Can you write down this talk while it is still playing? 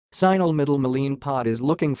Cignal middle Mylene Paat is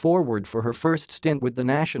looking forward for her first stint with the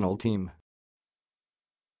national team.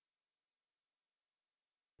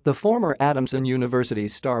 The former Adamson University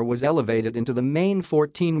star was elevated into the main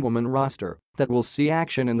 14-woman roster that will see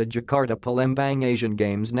action in the Jakarta Palembang Asian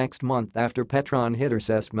Games next month after Petron hitter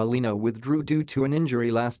Ces Molina withdrew due to an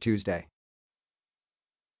injury last Tuesday.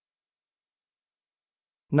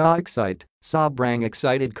 Nag-start, sobrang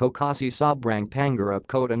excited ko kasi sobrang pangarap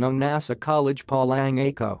ko nung nasa college pa lang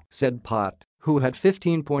ako, said Paat, who had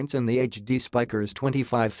 15 points in the HD Spikers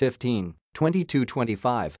 25-15,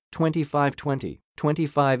 22-25, 25-20,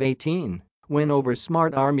 25-18 win over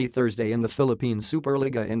Smart Army Thursday in the Philippine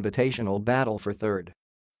Superliga Invitational battle for third.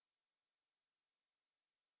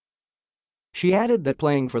 She added that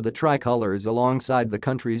playing for the tricolors alongside the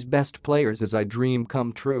country's best players is a dream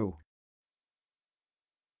come true.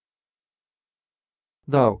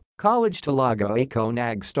 Though, college talaga ako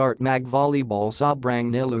nag-start mag-volleyball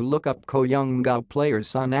sobrang nilu-look up ko yung mga players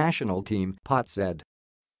sa national team, Paat said.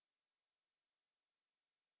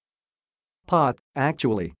 Paat,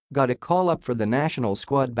 actually, got a call-up for the national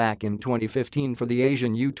squad back in 2015 for the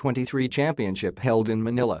Asian U23 Championship held in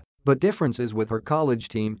Manila, but differences with her college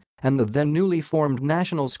team and the then newly formed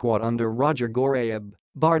national squad under Roger Gorayeb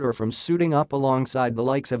barred her from suiting up alongside the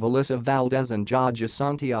likes of Alyssa, Valdez and Jaja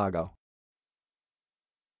Santiago.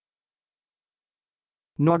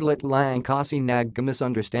 Naglit lang kasi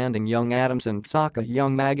nagka-misunderstanding young Adamson saka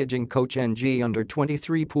young magaging coach NG under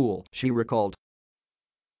 23 pool, she recalled.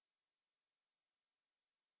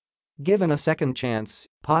 Given a second chance,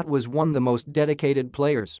 Paat was one of the most dedicated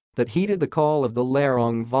players that heeded the call of the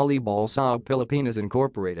Larong Volleyball sa Pilipinas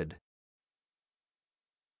Incorporated.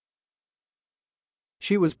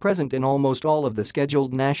 She was present in almost all of the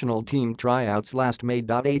scheduled national team tryouts last May.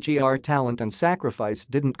 Her talent and sacrifice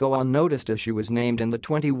didn't go unnoticed as she was named in the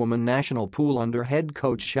 20-woman national pool under head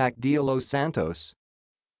coach Shaq De Los Santos.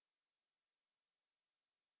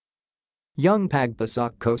 Yung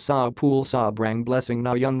pagpasok ko sa pool sobrang blessing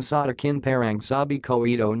na yung sadakin parang sabi ko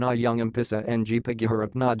ito na yung umpisa ng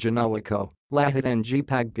paghiharap na ginawa ko, lahat ng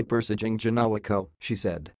pagpipersaging ginawa ko, she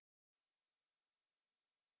said.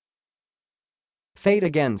 Fate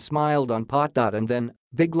again smiled on Paat. And then,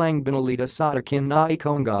 biglang binalita sa akin na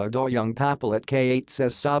ikonga do yung papalit k8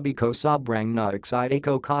 says sabi ko sobrang na excited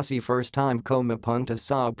ko kasi first time ko mapunta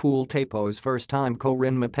sa pool tapos first time ko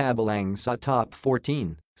rin mapabalang sa top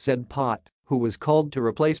 14, said Paat, who was called to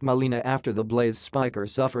replace Molina after the Blaze spiker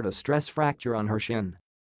suffered a stress fracture on her shin.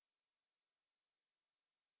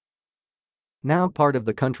 Now part of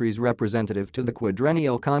the country's representative to the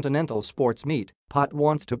quadrennial continental sports meet, Paat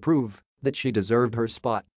wants to prove that she deserved her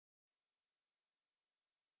spot.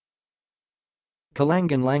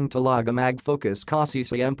 Kalangan lang talaga mag-focus kasi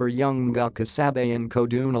siempre yung mga kasabayan ko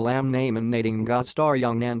dun alam naman nating nga star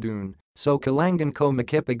yung nandun, so kalangan ko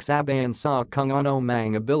makipagsabayan sa kung ano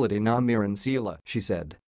mang ability na meron sila, she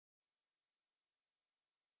said.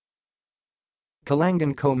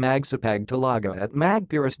 Kalangan ko magsipag talaga at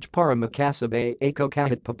magpiras para makasabay ako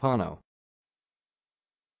kahit papano.